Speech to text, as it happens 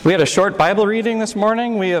We had a short Bible reading this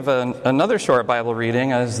morning. We have another short Bible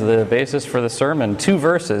reading as the basis for the sermon. 2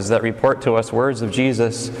 verses that report to us words of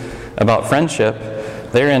Jesus about friendship.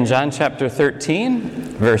 They're in John chapter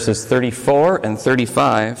 13, verses 34 and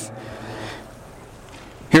 35.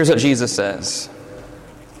 Here's what Jesus says.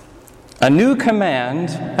 "A new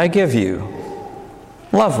command I give you.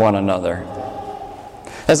 Love one another.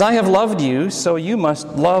 As I have loved you, so you must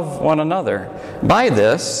love one another. By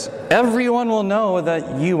this, everyone will know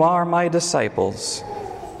that you are my disciples,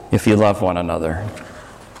 if you love one another."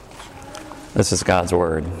 This is God's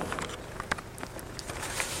Word.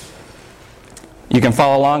 You can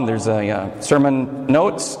follow along. There's a sermon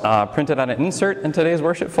notes printed on an insert in today's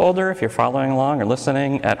worship folder if you're following along or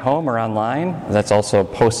listening at home or online. That's also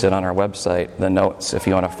posted on our website, the notes, if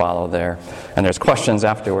you want to follow there. And there's questions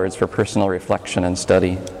afterwards for personal reflection and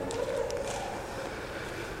study.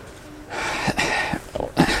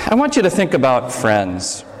 I want you to think about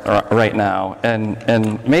friends right now,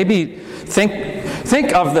 and maybe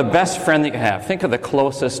think of the best friend that you have. Think of the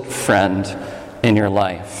closest friend in your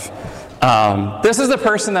life. This is the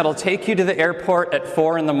person that'll take you to the airport at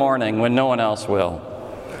 4 in the morning when no one else will.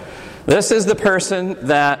 This is the person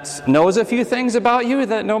that knows a few things about you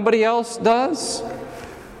that nobody else does.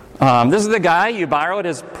 This is the guy you borrowed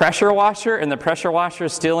his pressure washer, and the pressure washer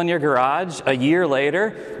is still in your garage a year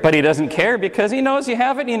later, but he doesn't care because he knows you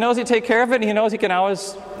have it, and he knows you take care of it, and he knows he can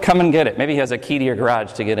always come and get it. Maybe he has a key to your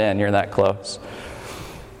garage to get in. You're that close.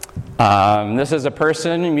 This is a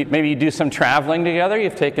person, maybe you do some traveling together,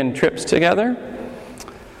 you've taken trips together.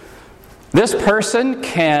 This person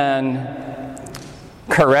can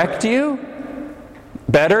correct you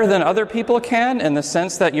better than other people can, in the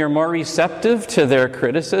sense that you're more receptive to their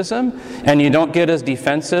criticism and you don't get as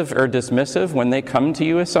defensive or dismissive when they come to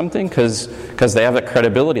you with something because they have that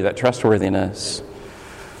credibility, that trustworthiness.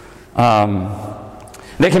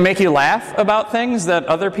 They can make you laugh about things that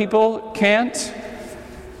other people can't.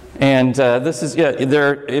 And this is,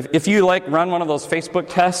 if you run one of those Facebook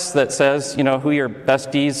tests that says, who your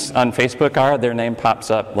besties on Facebook are, their name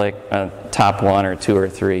pops up like top 1 or 2 or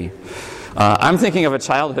 3. I'm thinking of a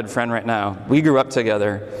childhood friend right now. We grew up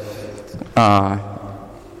together.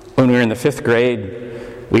 When we were in the 5th grade,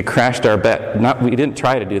 we crashed our we didn't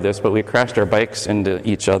try to do this, but we crashed our bikes into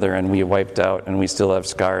each other and we wiped out, and we still have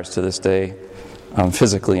scars to this day,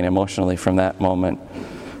 physically and emotionally from that moment.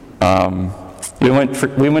 We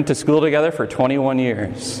went to school together for 21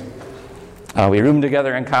 years. We roomed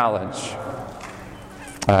together in college.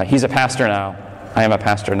 He's a pastor now. I am a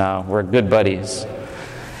pastor now. We're good buddies.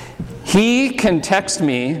 He can text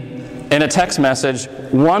me in a text message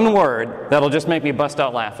one word that'll just make me bust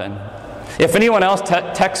out laughing. If anyone else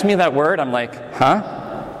texts me that word, I'm like, huh?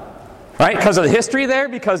 Right? Because of the history there,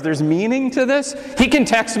 because there's meaning to this. He can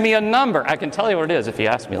text me a number. I can tell you what it is if you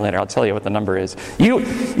ask me later. I'll tell you what the number is.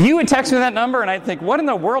 You would text me that number, and I'd think, what in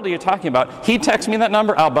the world are you talking about? He texts me that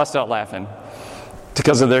number, I'll bust out laughing.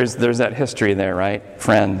 Because there's that history there, right?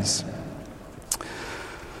 Friends.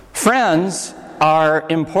 Friends are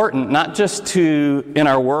important, not just in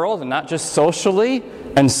our world, and not just socially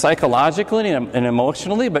and psychologically and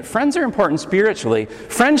emotionally, but friends are important spiritually.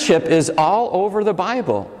 Friendship is all over the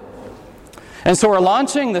Bible. And so we're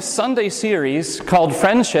launching this Sunday series called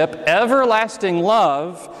Friendship, Everlasting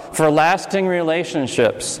Love for Lasting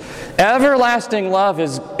Relationships. Everlasting love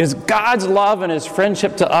is God's love and His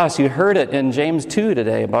friendship to us. You heard it in James 2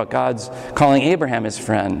 today about God's calling Abraham His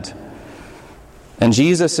friend. And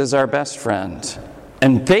Jesus is our best friend.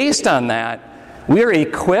 And based on that, we're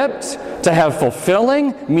equipped to have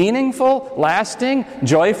fulfilling, meaningful, lasting,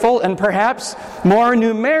 joyful, and perhaps more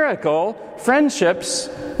numerical friendships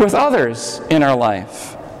with others in our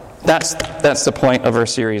life. That's the point of our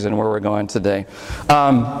series and where we're going today.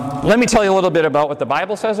 Let me tell you a little bit about what the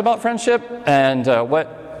Bible says about friendship and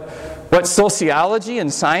what sociology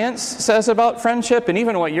and science says about friendship, and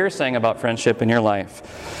even what you're saying about friendship in your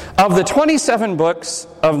life. Of the 27 books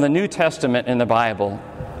of the New Testament in the Bible,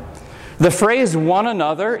 the phrase one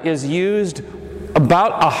another is used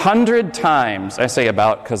about 100 times. I say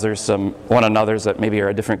about because there's some one another's that maybe are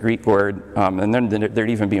a different Greek word, and then there'd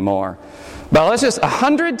even be more. But let's just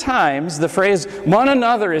 100 times the phrase one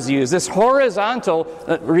another is used. This horizontal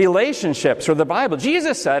relationships for the Bible.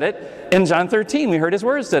 Jesus said it in John 13. We heard His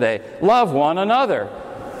words today. Love one another.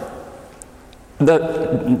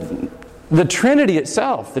 The Trinity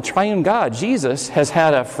itself, the triune God, Jesus, has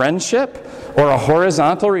had a friendship or a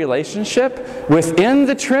horizontal relationship within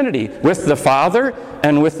the Trinity, with the Father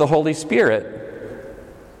and with the Holy Spirit,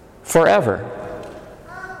 forever.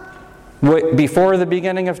 Before the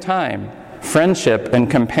beginning of time, friendship and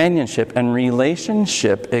companionship and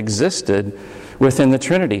relationship existed within the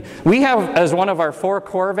Trinity. We have, as one of our 4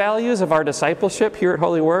 core values of our discipleship here at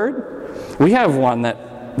Holy Word, we have one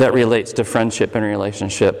that relates to friendship and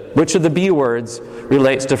relationship. Which of the B words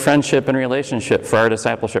relates to friendship and relationship for our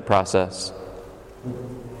discipleship process?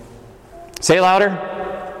 Say it louder.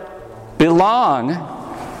 Belong.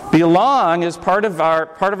 Belong is part of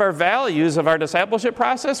our values of our discipleship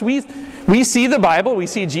process. We see the Bible. We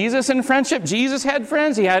see Jesus in friendship. Jesus had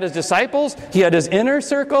friends. He had his disciples. He had his inner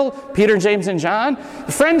circle, Peter, James, and John.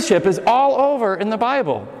 Friendship is all over in the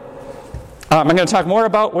Bible. I'm going to talk more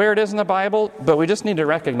about where it is in the Bible, but we just need to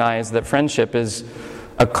recognize that friendship is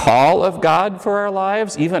a call of God for our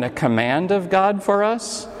lives, even a command of God for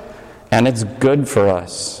us, and it's good for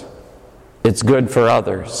us. It's good for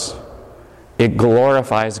others. It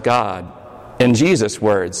glorifies God. In Jesus'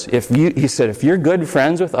 words, he said, if you're good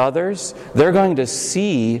friends with others, they're going to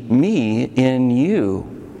see me in you,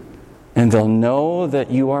 and they'll know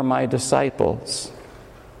that you are my disciples.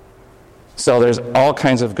 So there's all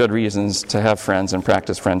kinds of good reasons to have friends and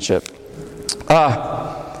practice friendship.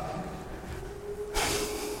 I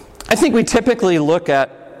think we typically look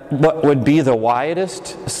at what would be the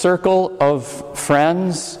widest circle of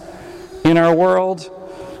friends in our world.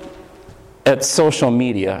 At social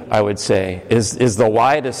media, I would say, is the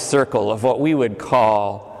widest circle of what we would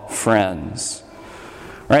call friends.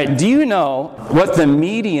 Right? Do you know what the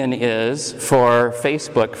median is for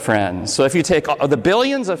Facebook friends? So if you take the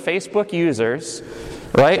billions of Facebook users,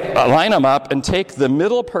 right, line them up and take the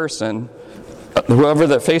middle person, whoever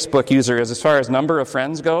the Facebook user is, as far as number of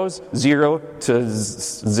friends goes, 0 to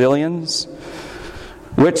zillions.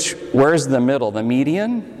 Where's the middle? The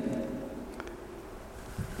median?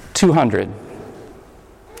 200.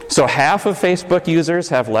 So half of Facebook users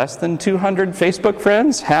have less than 200 Facebook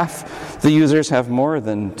friends. Half the users have more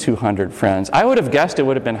than 200 friends. I would have guessed it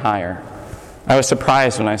would have been higher. I was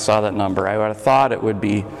surprised when I saw that number. I would have thought it would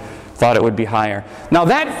be higher. Now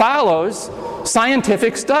that follows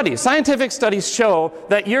scientific studies. Scientific studies show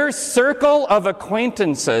that your circle of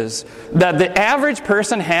acquaintances that the average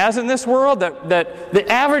person has in this world, that the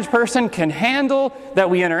average person can handle, that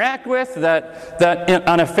we interact with, that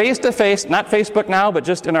on a face-to-face, not Facebook now, but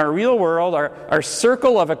just in our real world, our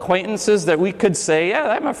circle of acquaintances that we could say,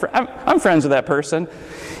 yeah, I'm friends with that person,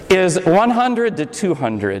 is 100 to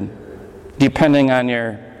 200, depending on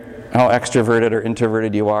how extroverted or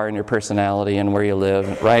introverted you are in your personality and where you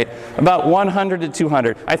live, right? About 100 to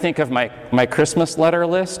 200. I think of my Christmas letter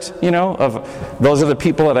list, of those are the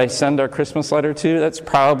people that I send our Christmas letter to. That's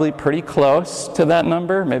probably pretty close to that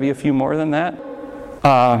number, maybe a few more than that.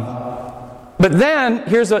 But then,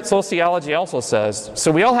 here's what sociology also says. So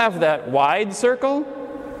we all have that wide circle,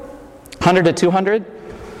 100 to 200,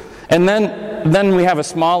 and then we have a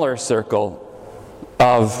smaller circle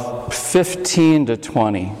of 15 to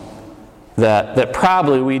 20. That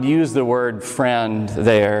probably we'd use the word friend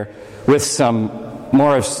there with some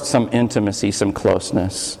more of some intimacy, some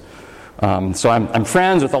closeness. So I'm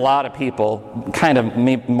friends with a lot of people, kind of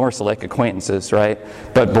more so like acquaintances, right?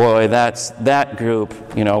 But boy, that group,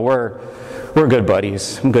 we're good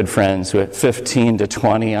buddies, good friends with 15 to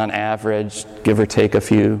 20 on average, give or take a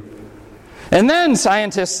few. And then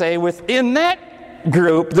scientists say within that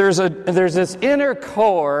group, there's this inner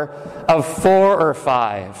core of 4 or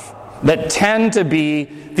 5. That tend to be,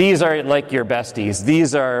 these are like your besties.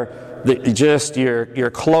 These are just your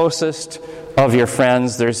closest of your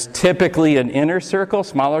friends. There's typically an inner circle,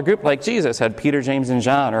 smaller group, like Jesus had Peter, James, and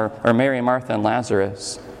John, or Mary, Martha, and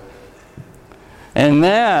Lazarus. And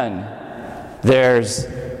then there's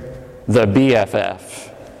the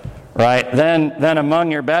BFF, right? Then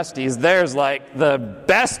among your besties, there's like the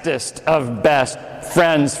bestest of best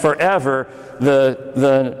friends forever,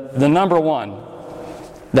 the number one.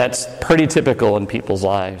 That's pretty typical in people's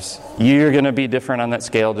lives. You're going to be different on that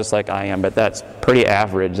scale just like I am, but that's pretty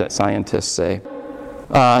average, that scientists say.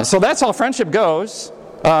 So that's how friendship goes.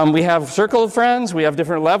 We have circle of friends. We have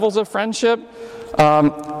different levels of friendship.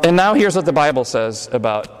 And now here's what the Bible says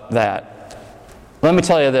about that. Let me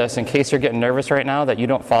tell you this, in case you're getting nervous right now that you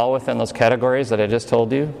don't fall within those categories that I just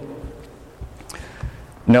told you.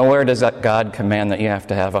 Nowhere does God command that you have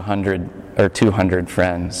to have 100 or 200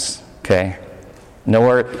 friends, okay?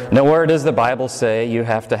 Nowhere does the Bible say you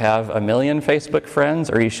have to have 1 million Facebook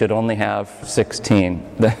friends or you should only have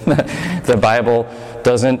 16. The Bible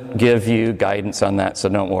doesn't give you guidance on that, so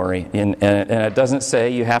don't worry. And it doesn't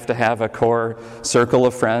say you have to have a core circle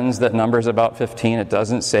of friends that numbers about 15. It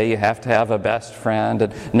doesn't say you have to have a best friend.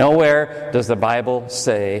 And nowhere does the Bible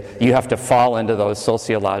say you have to fall into those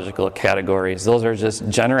sociological categories. Those are just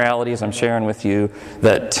generalities I'm sharing with you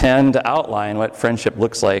that tend to outline what friendship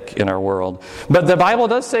looks like in our world. But the Bible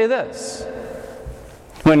does say this.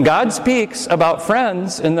 When God speaks about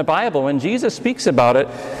friends in the Bible, when Jesus speaks about it,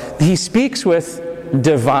 he speaks with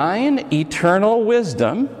divine, eternal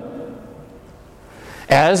wisdom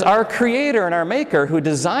as our Creator and our Maker who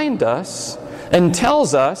designed us and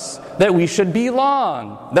tells us that we should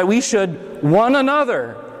belong, that we should one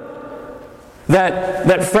another,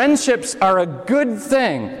 that friendships are a good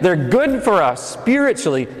thing. They're good for us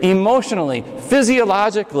spiritually, emotionally,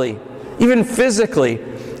 physiologically, even physically.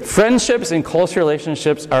 Friendships and close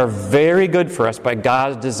relationships are very good for us by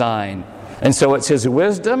God's design. And so it's His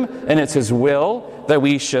wisdom and it's His will that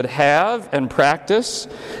we should have and practice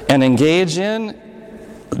and engage in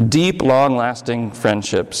deep, long-lasting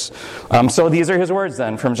friendships. So these are His words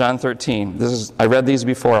then from John 13. I read these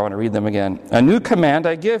before. I want to read them again. A new command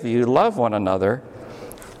I give you, love one another.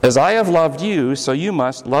 As I have loved you, so you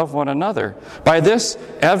must love one another. By this,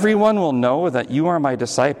 everyone will know that you are my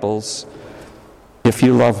disciples if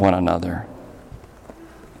you love one another.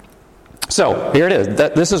 So, here it is.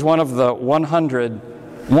 This is one of the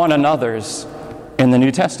 100 one another's in the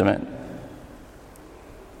New Testament.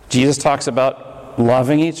 Jesus talks about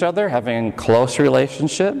loving each other, having close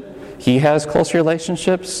relationship. He has close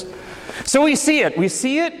relationships. So we see it. We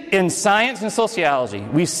see it in science and sociology.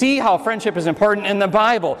 We see how friendship is important in the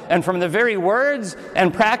Bible and from the very words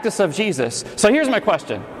and practice of Jesus. So here's my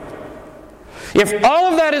question. If all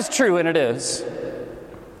of that is true, and it is,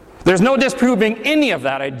 there's no disproving any of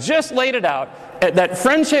that. I just laid it out, that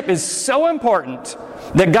friendship is so important,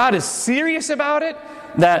 that God is serious about it,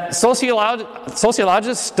 that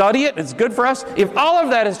sociologists study it, it's good for us. If all of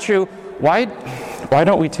that is true, why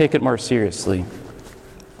don't we take it more seriously?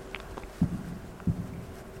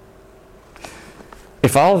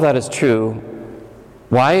 If all of that is true,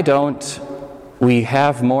 why don't we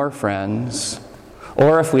have more friends?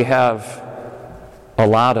 Or if we have a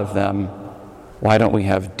lot of them, why don't we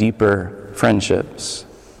have deeper friendships?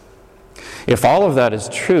 If all of that is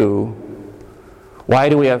true, why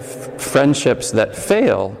do we have friendships that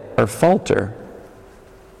fail or falter?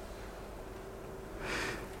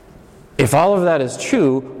 If all of that is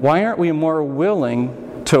true, why aren't we more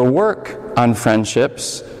willing to work on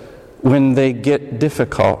friendships when they get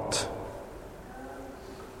difficult?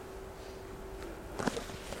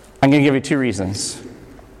 I'm going to give you 2 reasons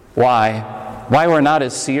why we're not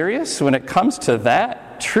as serious when it comes to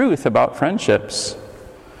that truth about friendships.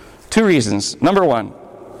 2 reasons. Number 1,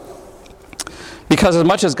 because as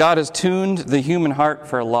much as God has tuned the human heart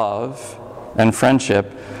for love and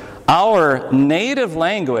friendship, our native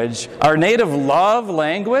language, our native love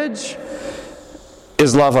language,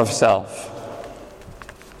 is love of self.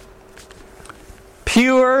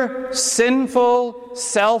 Pure, sinful,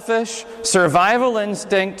 selfish, survival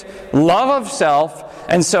instinct, love of self.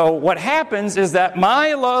 And so what happens is that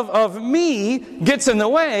my love of me gets in the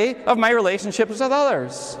way of my relationships with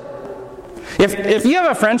others. If you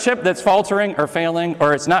have a friendship that's faltering or failing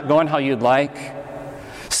or it's not going how you'd like,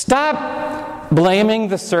 stop blaming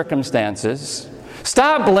the circumstances.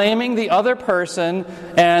 Stop blaming the other person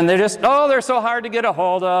and they're so hard to get a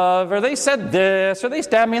hold of, or they said this, or they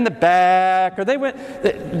stabbed me in the back, or they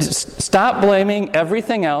went... Stop blaming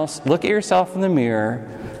everything else. Look at yourself in the mirror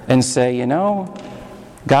and say,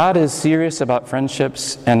 God is serious about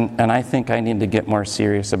friendships, and I think I need to get more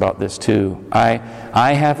serious about this too. I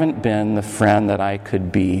haven't been the friend that I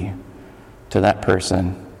could be to that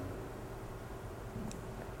person.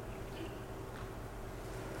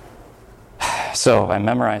 So I'm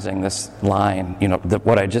memorizing this line,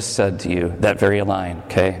 what I just said to you, that very line,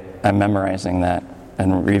 okay? I'm memorizing that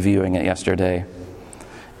and reviewing it yesterday.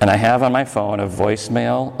 And I have on my phone a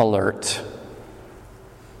voicemail alert,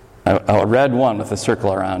 a red one with a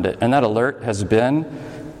circle around it. And that alert has been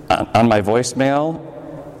on my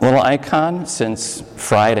voicemail little icon since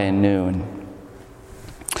Friday noon.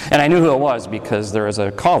 And I knew who it was because there was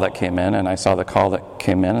a call that came in, and I saw the call that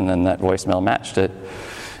came in, and then that voicemail matched it.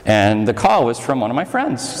 And the call was from one of my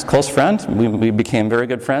friends, close friend. We became very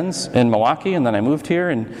good friends in Milwaukee, and then I moved here,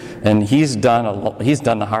 and he's done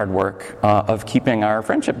the hard work of keeping our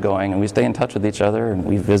friendship going, and we stay in touch with each other, and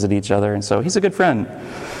we visit each other, and so he's a good friend.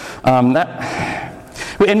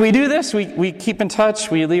 And we do this, we keep in touch,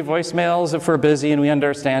 we leave voicemails if we're busy and we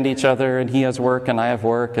understand each other, and he has work and I have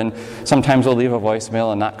work, and sometimes we'll leave a voicemail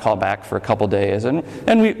and not call back for a couple days, and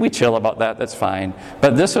we chill about that, that's fine.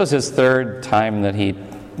 But this was his 3rd time that he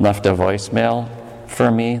left a voicemail for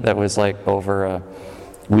me that was like over a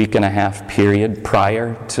week and a half period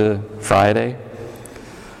prior to Friday.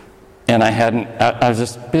 And I was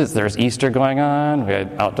just busy. There was Easter going on. We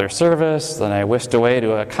had outdoor service. Then I whisked away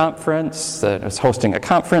to a conference. I was hosting a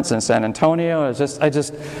conference in San Antonio. I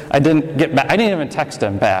didn't get back. I didn't even text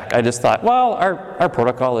him back. I just thought, well, our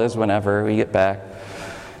protocol is whenever we get back.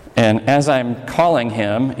 And as I'm calling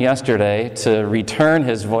him yesterday to return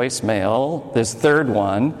his voicemail, this third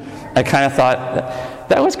one, I kind of thought,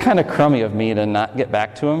 that was kind of crummy of me to not get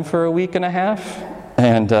back to him for a week and a half.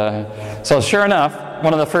 And so sure enough,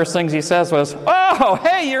 one of the first things he says was, "Oh,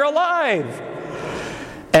 hey, you're alive!"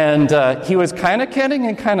 And he was kind of kidding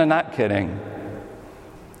and kind of not kidding.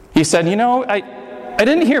 He said, I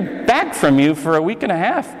didn't hear back from you for a week and a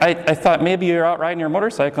half. I thought maybe you were out riding your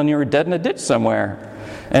motorcycle and you were dead in a ditch somewhere.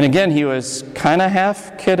 And again, he was kind of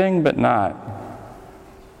half kidding, but not.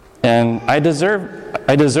 And I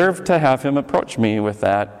deserved to have him approach me with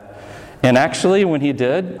that. And actually, when he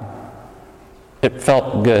did, it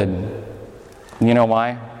felt good. You know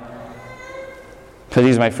why? Because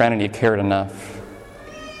he's my friend and he cared enough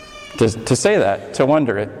to say that, to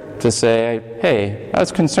wonder it, to say, hey, I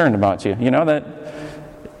was concerned about you. That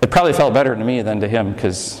it probably felt better to me than to him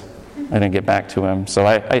because I didn't get back to him. So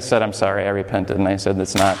I said, I'm sorry, I repented, and I said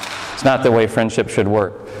it's not the way friendship should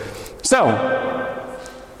work. So,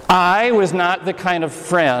 I was not the kind of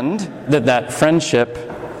friend that friendship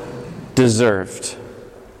deserved.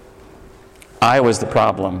 I was the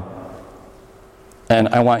problem. And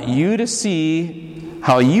I want you to see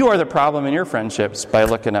how you are the problem in your friendships by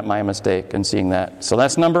looking at my mistake and seeing that. So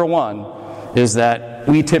that's number one, is that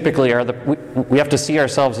we typically we have to see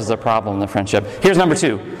ourselves as the problem in the friendship. Here's number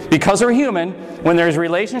two. Because we're human, when there's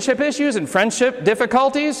relationship issues and friendship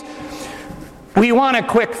difficulties, we want a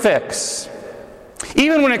quick fix.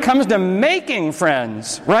 Even when it comes to making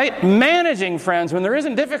friends, right? Managing friends, when there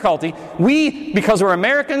isn't difficulty, because we're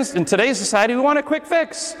Americans in today's society, we want a quick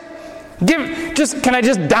fix. Can I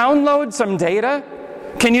just download some data?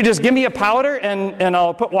 Can you just give me a powder and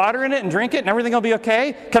I'll put water in it and drink it and everything will be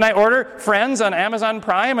okay? Can I order Friends on Amazon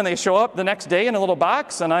Prime and they show up the next day in a little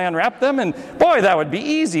box and I unwrap them? And boy, that would be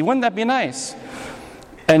easy. Wouldn't that be nice?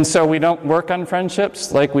 And so we don't work on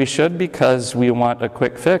friendships like we should because we want a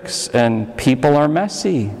quick fix, and people are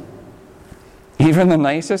messy. Even the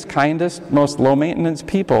nicest, kindest, most low-maintenance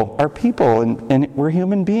people are people, and we're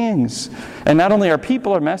human beings. And not only are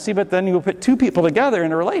people messy, but then you put two people together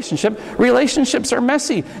in a relationship. Relationships are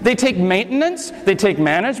messy. They take maintenance, they take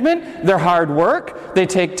management, they're hard work, they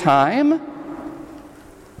take time.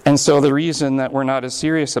 And so the reason that we're not as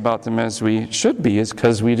serious about them as we should be is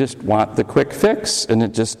because we just want the quick fix, and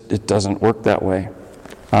it doesn't work that way.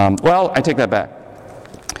 Well, I take that back.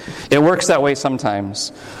 It works that way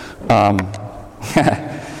sometimes.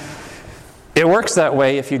 It works that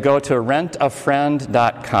way if you go to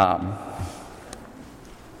rentafriend.com.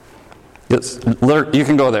 You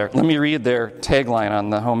can go there. Let me read their tagline on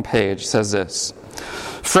the home page. It says this: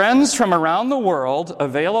 friends from around the world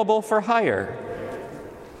available for hire.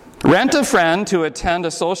 Rent a friend to attend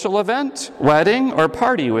a social event, wedding, or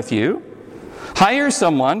party with you. Hire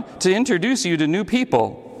someone to introduce you to new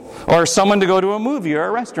people, or someone to go to a movie or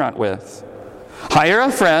a restaurant with. Hire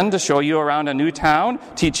a friend to show you around a new town,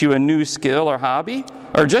 teach you a new skill or hobby,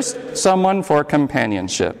 or just someone for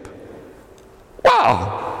companionship.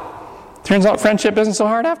 Wow! Turns out friendship isn't so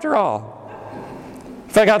hard after all.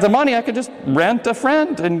 If I got the money, I could just rent a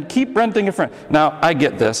friend and keep renting a friend. Now, I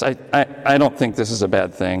get this. I don't think this is a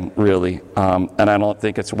bad thing, really, and I don't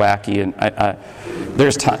think it's wacky. And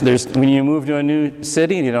there's when you move to a new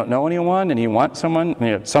city and you don't know anyone, and you want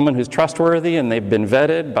someone who's trustworthy and they've been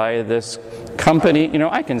vetted by this company.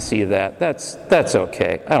 I can see that. That's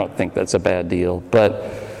okay. I don't think that's a bad deal. But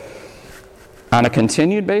on a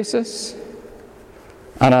continued basis,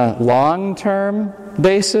 on a long-term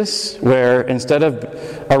basis, where instead of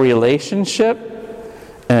a relationship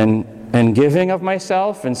and giving of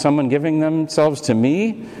myself and someone giving themselves to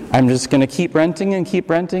me, I'm just going to keep renting and keep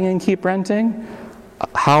renting and keep renting.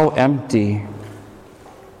 How empty.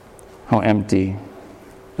 How empty.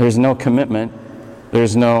 There's no commitment.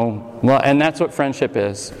 And that's what friendship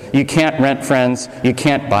is. You can't rent friends. You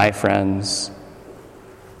can't buy friends.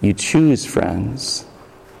 You choose friends.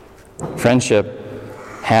 Friendship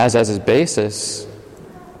has as its basis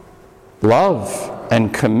love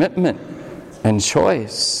and commitment and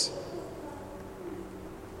choice.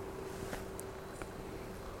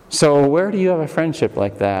 So where do you have a friendship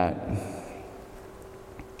like that?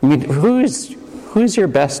 I mean, who's your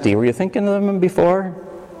bestie? Were you thinking of them before?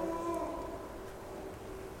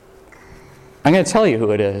 I'm going to tell you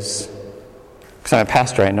who it is. Because I'm a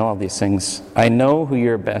pastor, I know all these things. I know who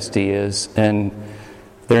your bestie is, and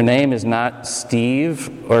their name is not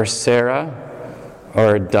Steve or Sarah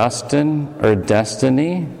or Dustin or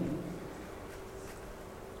Destiny.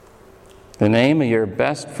 The name of your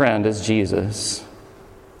best friend is Jesus.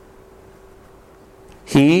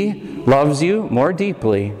 He loves you more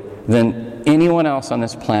deeply than anyone else on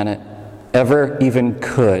this planet ever even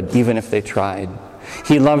could, even if they tried.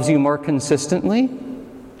 He loves you more consistently.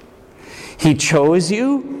 He chose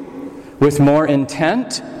you with more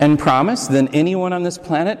intent and promise than anyone on this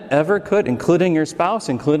planet ever could, including your spouse,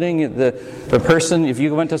 including the person, if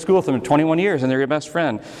you went to school with them 21 years and they're your best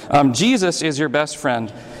friend. Jesus is your best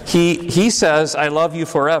friend. He says, I love you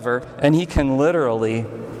forever, and He can literally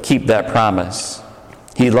keep that promise.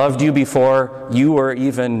 He loved you before you were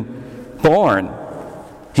even born.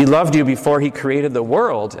 He loved you before He created the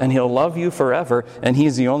world, and He'll love you forever, and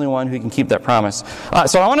He's the only one who can keep that promise.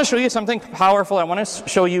 So I want to show you something powerful. I want to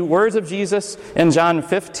show you words of Jesus in John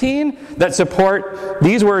 15 that support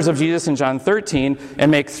these words of Jesus in John 13, and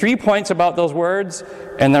make 3 points about those words,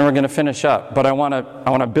 and then we're going to finish up. But I want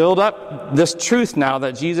to build up this truth now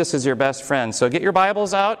that Jesus is your best friend. So get your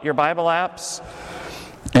Bibles out, your Bible apps.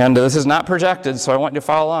 And this is not projected, so I want you to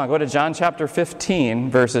follow along. Go to John chapter 15,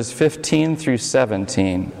 verses 15 through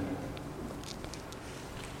 17.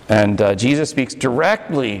 And Jesus speaks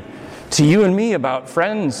directly to you and me about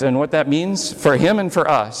friends and what that means for Him and for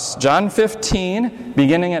us. John 15,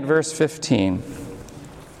 beginning at verse 15.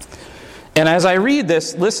 And as I read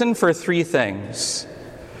this, listen for 3 things.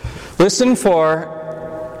 Listen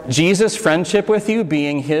for Jesus' friendship with you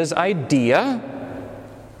being His idea.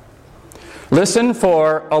 Listen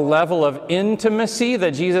for a level of intimacy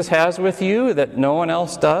that Jesus has with you that no one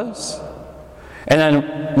else does. And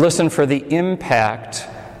then listen for the impact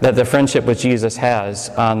that the friendship with Jesus has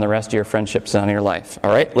on the rest of your friendships and on your life.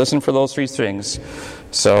 All right? Listen for those 3 things.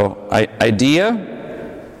 So,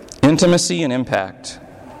 idea, intimacy, and impact.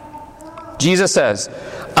 Jesus says,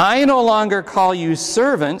 I no longer call you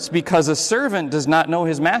servants because a servant does not know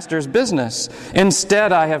his master's business.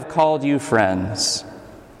 Instead, I have called you friends.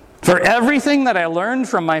 For everything that I learned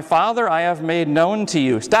from my Father, I have made known to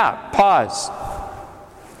you. Stop. Pause.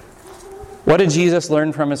 What did Jesus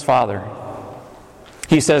learn from His Father?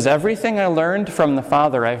 He says, everything I learned from the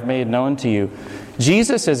Father, I've made known to you.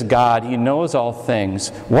 Jesus is God. He knows all things.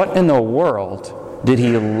 What in the world did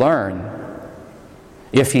He learn?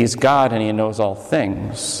 If He's God and He knows all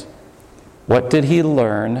things, what did He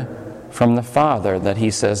learn from the Father that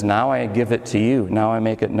He says, now I give it to you, now I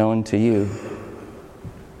make it known to you?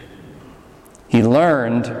 He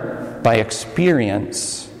learned by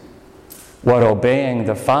experience what obeying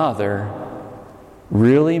the Father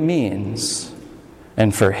really means.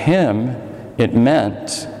 And for Him, it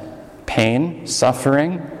meant pain,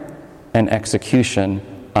 suffering, and execution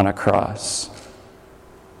on a cross.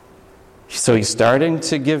 So He's starting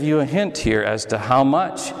to give you a hint here as to how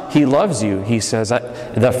much He loves you. He says,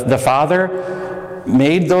 the Father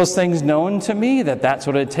made those things known to me, that's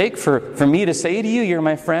what it'd take for me to say to you, you're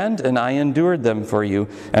my friend, and I endured them for you.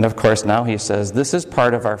 And of course now He says, this is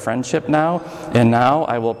part of our friendship now, and now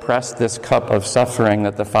I will press this cup of suffering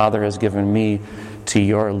that the Father has given me to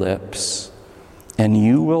your lips. And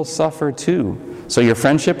you will suffer too. So your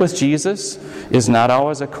friendship with Jesus is not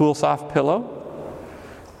always a cool, soft pillow.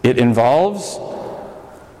 It involves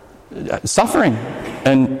suffering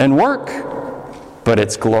and work. But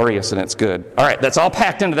it's glorious and it's good. All right, that's all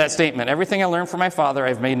packed into that statement. Everything I learned from my Father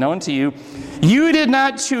I've made known to you. You did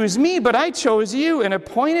not choose me, but I chose you and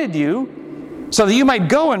appointed you so that you might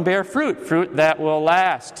go and bear fruit that will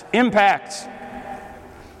last. Impact.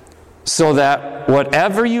 So that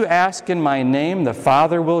whatever you ask in my name, the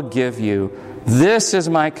Father will give you. This is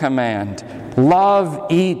my command.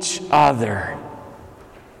 Love each other.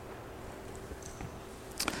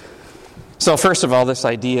 So first of all, this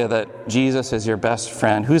idea that Jesus is your best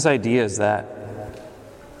friend. Whose idea is that?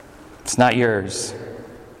 It's not yours.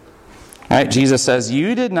 All right, Jesus says,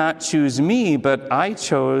 you did not choose me, but I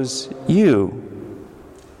chose you.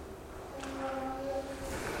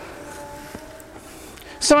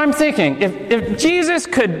 So I'm thinking, if Jesus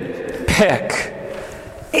could pick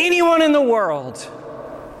anyone in the world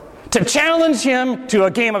to challenge Him to a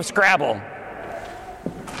game of Scrabble,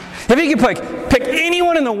 if He could pick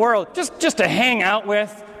anyone in the world just to hang out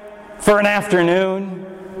with for an afternoon,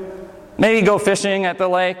 maybe go fishing at the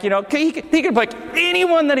lake, he could pick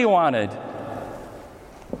anyone that He wanted.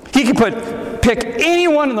 He could pick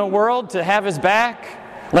anyone in the world to have His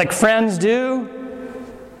back, like friends do,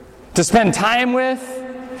 to spend time with,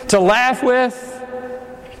 to laugh with,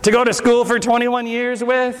 to go to school for 21 years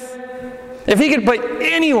with. If He could pick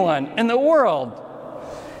anyone in the world,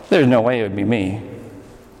 there's no way it would be me.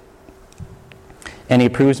 And He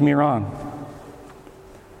proves me wrong.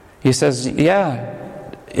 He says, yeah,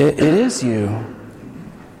 it is you.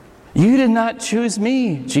 You did not choose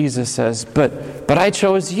me, Jesus says, but I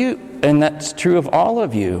chose you, and that's true of all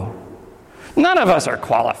of you. None of us are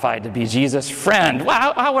qualified to be Jesus' friend.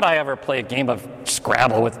 How would I ever play a game of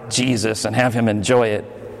Scrabble with Jesus and have him enjoy it?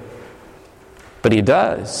 But he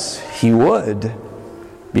does. He would,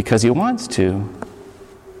 because he wants to.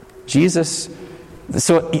 Jesus,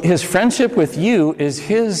 so his friendship with you is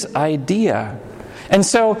his idea. And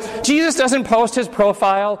so Jesus doesn't post his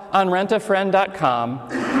profile on rentafriend.com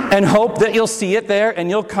and hope that you'll see it there and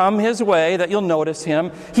you'll come his way, that you'll notice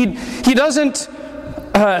him. He doesn't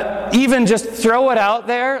even just throw it out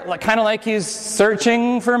there, kind of like he's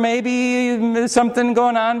searching for maybe something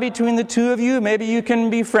going on between the two of you. Maybe you can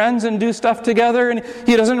be friends and do stuff together. And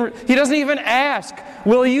he doesn't even ask,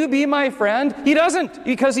 will you be my friend? He doesn't,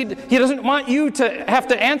 because he doesn't want you to have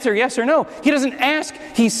to answer yes or no. He doesn't ask.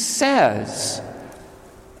 He says,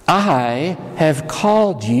 I have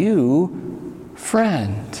called you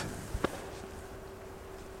friend.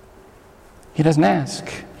 He doesn't ask.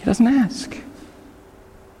 He doesn't ask.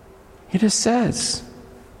 He just says,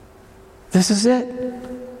 this is it.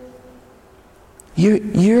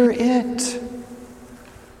 You're it.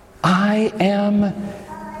 I am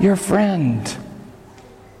your friend.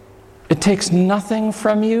 It takes nothing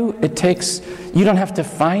from you. You don't have to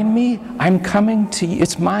find me. I'm coming to you.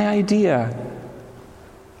 It's my idea.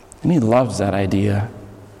 And he loves that idea.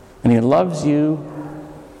 And he loves you.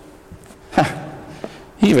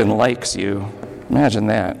 He even likes you. Imagine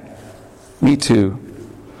that. Me too.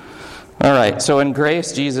 All right, so in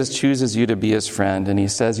grace, Jesus chooses you to be his friend, and he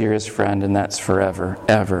says you're his friend, and that's forever,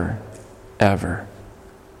 ever, ever.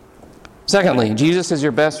 Secondly, Jesus is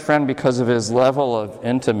your best friend because of his level of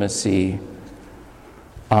intimacy.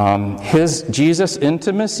 Jesus'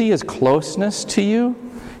 intimacy is closeness to you,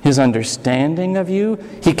 his understanding of you.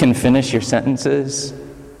 He can finish your sentences.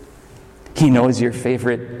 He knows your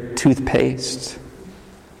favorite toothpaste.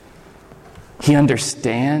 He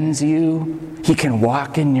understands you. He can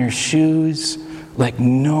walk in your shoes like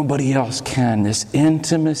nobody else can. This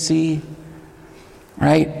intimacy,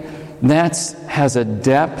 right? That has a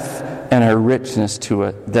depth and a richness to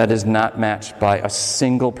it that is not matched by a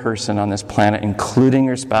single person on this planet, including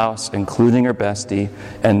your spouse, including your bestie,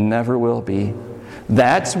 and never will be.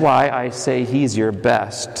 That's why I say he's your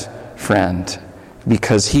best friend,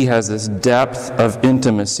 because he has this depth of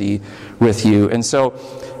intimacy with you. And so,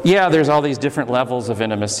 yeah, there's all these different levels of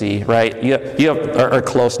intimacy, right? You have or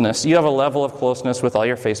closeness. You have a level of closeness with all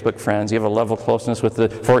your Facebook friends. You have a level of closeness with the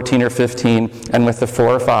 14 or 15, and with the 4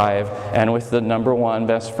 or 5, and with the number 1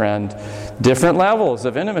 best friend. Different levels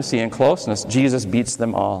of intimacy and closeness. Jesus beats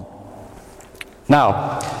them all.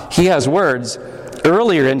 Now, he has words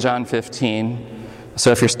earlier in John 15.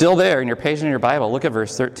 So if you're still there and you're patient in your Bible, look at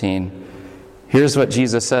verse 13. Here's what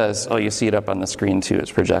Jesus says. Oh, you see it up on the screen too.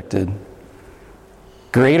 It's projected.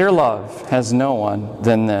 Greater love has no one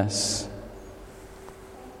than this,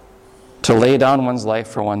 to lay down one's life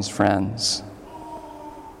for one's friends.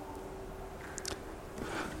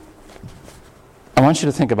 I want you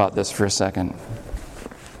to think about this for a second.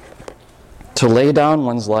 To lay down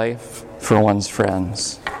one's life for one's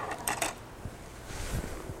friends.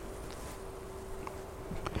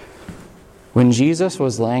 When Jesus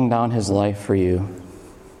was laying down his life for you,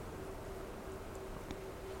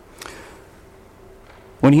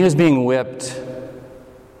 when he was being whipped,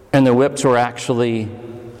 and the whips were actually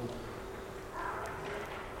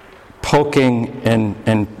poking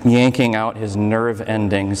and yanking out his nerve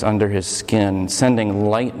endings under his skin, sending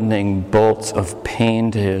lightning bolts of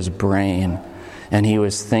pain to his brain, and he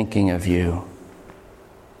was thinking of you.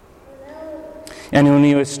 And when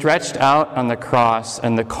he was stretched out on the cross,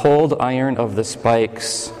 and the cold iron of the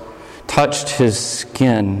spikes touched his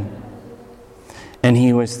skin, and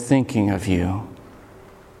he was thinking of you.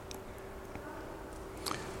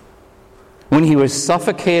 When he was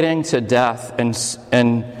suffocating to death and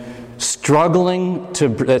struggling to,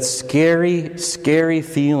 that scary, scary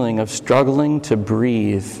feeling of struggling to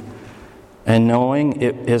breathe and knowing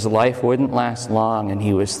his life wouldn't last long, and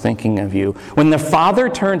he was thinking of you. When the Father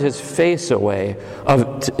turned his face away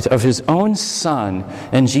of his own Son,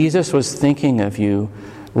 and Jesus was thinking of you,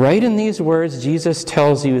 right in these words, Jesus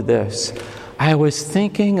tells you this: I was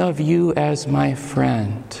thinking of you as my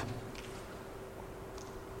friend.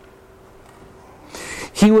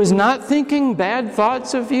 He was not thinking bad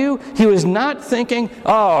thoughts of you. He was not thinking,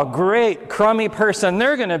 oh, great, crummy person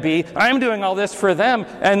they're going to be. I'm doing all this for them,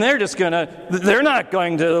 and they're not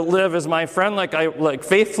going to live as my friend like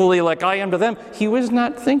faithfully like I am to them. He was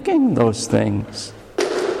not thinking those things.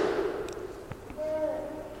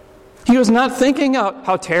 He was not thinking of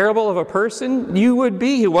how terrible of a person you would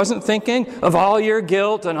be. He wasn't thinking of all your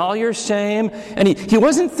guilt and all your shame. And he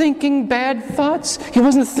wasn't thinking bad thoughts. He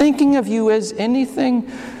wasn't thinking of you as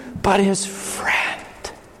anything but his friend.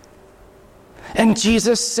 And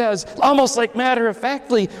Jesus says, almost like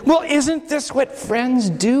matter-of-factly, well, isn't this what friends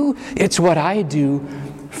do? It's what I do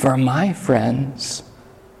for my friends.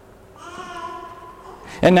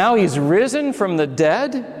 And now he's risen from the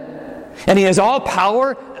dead, and he has all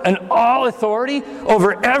power and all authority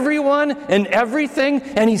over everyone and everything,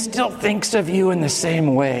 and he still thinks of you in the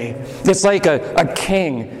same way. It's like a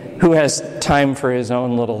king who has time for his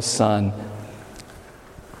own little son.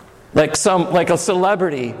 Like a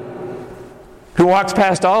celebrity who walks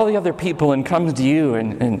past all the other people and comes to you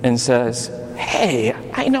and says, hey,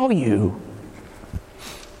 I know you.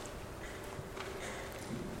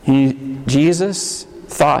 Jesus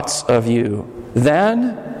thoughts of you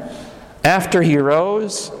then, after he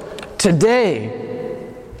rose,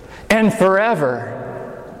 today, and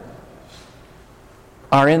forever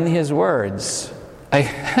are in his words.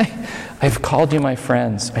 I've called you my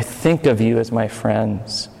friends. I think of you as my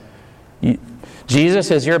friends.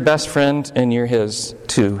 Jesus is your best friend, and you're his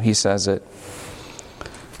too, he says it.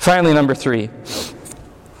 Finally, number 3.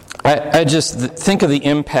 I just think of the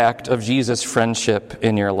impact of Jesus' friendship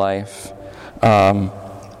in your life.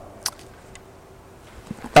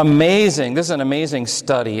 Amazing. This is an amazing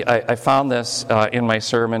study. I found this in my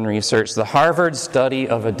sermon research. The Harvard Study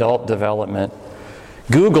of Adult Development.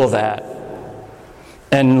 Google that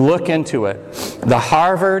and look into it. The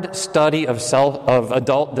Harvard Study of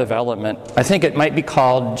Adult Development. I think it might be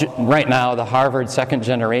called right now the Harvard Second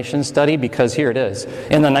Generation Study, because here it is.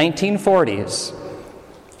 In the 1940s,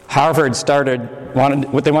 Harvard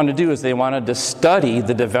what they wanted to do is they wanted to study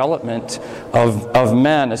the development of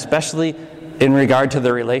men, especially in regard to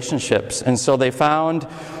their relationships. And so they found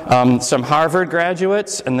some Harvard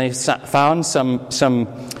graduates, and they found some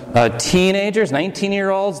teenagers,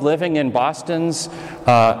 19-year-olds living in Boston's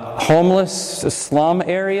homeless slum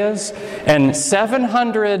areas, and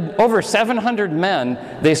over 700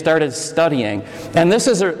 men they started studying. And this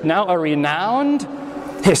is now a renowned,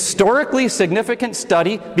 historically significant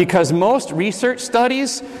study, because most research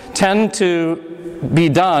studies tend to be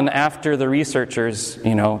done after the researchers,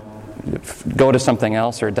 go to something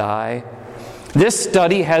else or die. This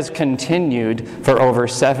study has continued for over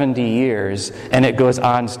 70 years, and it goes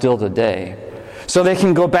on still today. So they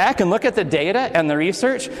can go back and look at the data and the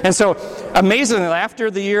research. And so, amazingly, after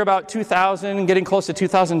the year about 2000, getting close to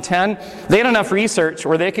 2010, they had enough research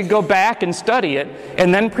where they could go back and study it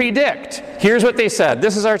and then predict. Here's what they said.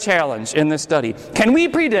 This is our challenge in this study. Can we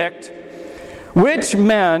predict which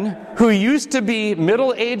men who used to be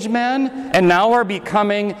middle-aged men and now are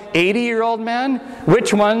becoming 80-year-old men,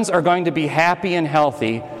 which ones are going to be happy and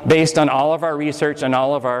healthy based on all of our research and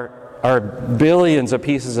all of our billions of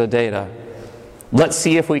pieces of data? Let's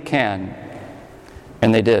see if we can.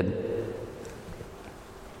 And they did.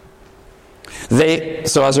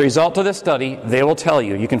 So as a result of this study, they will tell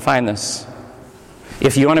you, you can find this.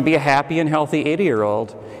 If you want to be a happy and healthy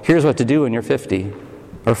 80-year-old, here's what to do when you're 50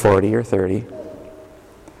 or 40 or 30.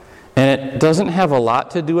 And it doesn't have a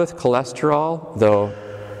lot to do with cholesterol, though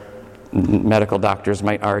medical doctors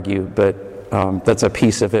might argue, but that's a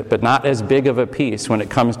piece of it, but not as big of a piece when it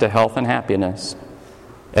comes to health and happiness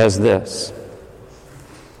as this.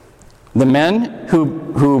 The men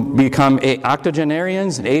who become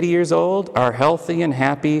octogenarians and 80 years old are healthy and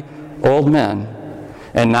happy old men,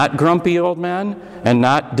 and not grumpy old men, and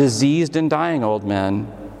not diseased and dying old men,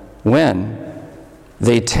 when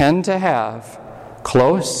they tend to have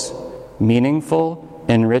close, meaningful,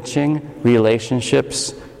 enriching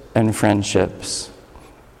relationships and friendships.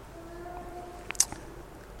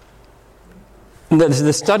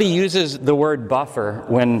 The study uses the word buffer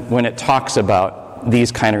when it talks about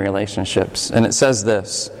these kind of relationships. And it says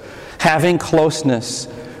this: having closeness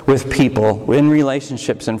with people in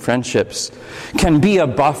relationships and friendships can be a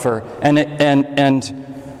buffer, and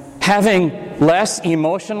having less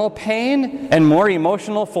emotional pain and more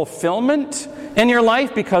emotional fulfillment in your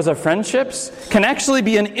life because of friendships can actually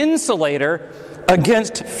be an insulator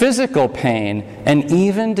against physical pain and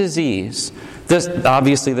even disease. This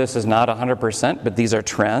is not 100%, but these are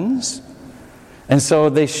trends. And so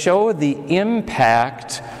they show the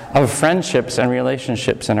impact of friendships and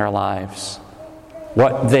relationships in our lives.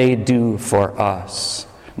 What they do for us,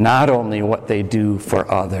 not only what they do for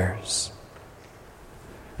others.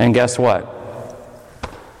 And guess what?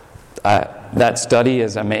 That study,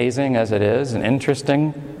 is amazing as it is and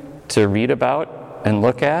interesting to read about and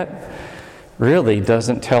look at, really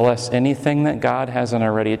doesn't tell us anything that God hasn't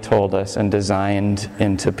already told us and designed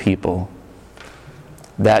into people.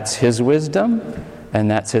 That's His wisdom, and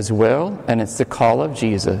that's His will, and it's the call of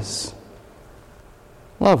Jesus.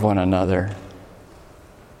 Love one another.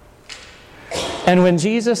 And when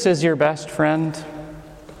Jesus is your best friend,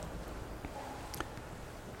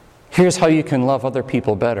 here's how you can love other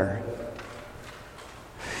people better.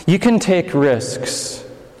 You can take risks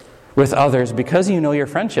with others because you know your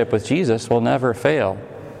friendship with Jesus will never fail.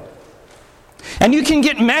 And you can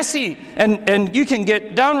get messy and you can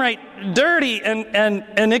get downright dirty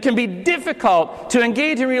and it can be difficult to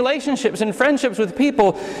engage in relationships and friendships with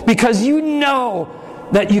people because you know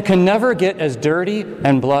that you can never get as dirty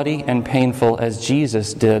and bloody and painful as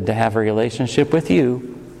Jesus did to have a relationship with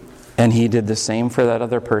you. And He did the same for that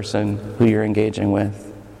other person who you're engaging with.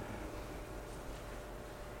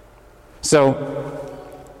 So,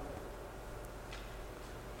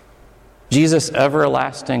 Jesus'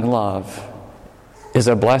 everlasting love is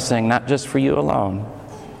a blessing not just for you alone,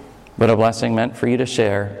 but a blessing meant for you to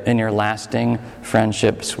share in your lasting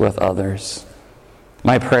friendships with others.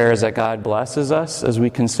 My prayer is that God blesses us as we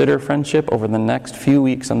consider friendship over the next few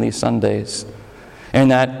weeks on these Sundays. And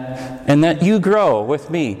that you grow with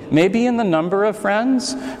me. Maybe in the number of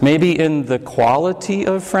friends, maybe in the quality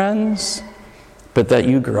of friends, but that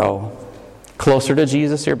you grow closer to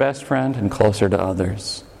Jesus, your best friend, and closer to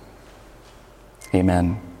others.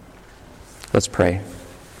 Amen. Let's pray.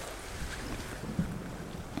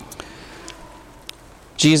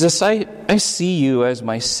 Jesus, I see you as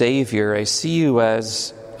my Savior. I see you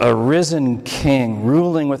as a risen King,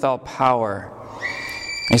 ruling with all power.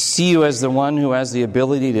 I see you as the one who has the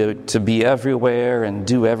ability to be everywhere and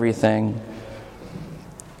do everything.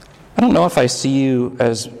 I don't know if I see you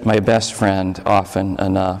as my best friend often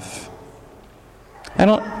enough. I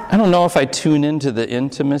don't know if I tune into the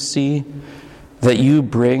intimacy that you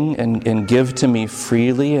bring and give to me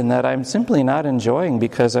freely and that I'm simply not enjoying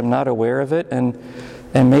because I'm not aware of it and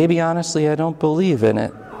maybe honestly I don't believe in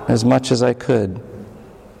it as much as I could.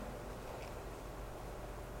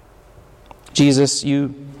 Jesus,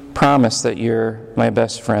 you promise that you're my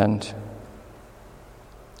best friend.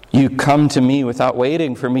 You come to me without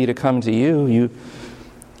waiting for me to come to you. You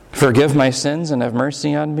forgive my sins and have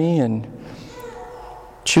mercy on me and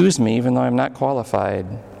choose me even though I'm not qualified.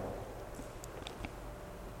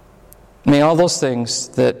 May all those things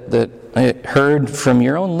that I heard from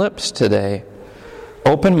your own lips today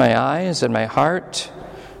open my eyes and my heart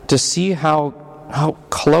to see how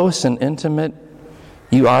close and intimate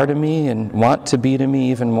you are to me and want to be to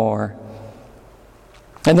me even more.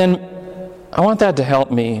 And then I want that to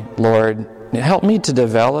help me, Lord. Help me to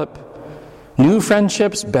develop new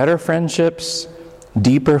friendships, better friendships,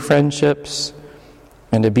 deeper friendships,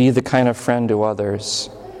 and to be the kind of friend to others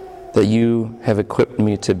that you have equipped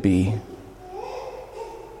me to be.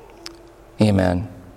 Amen.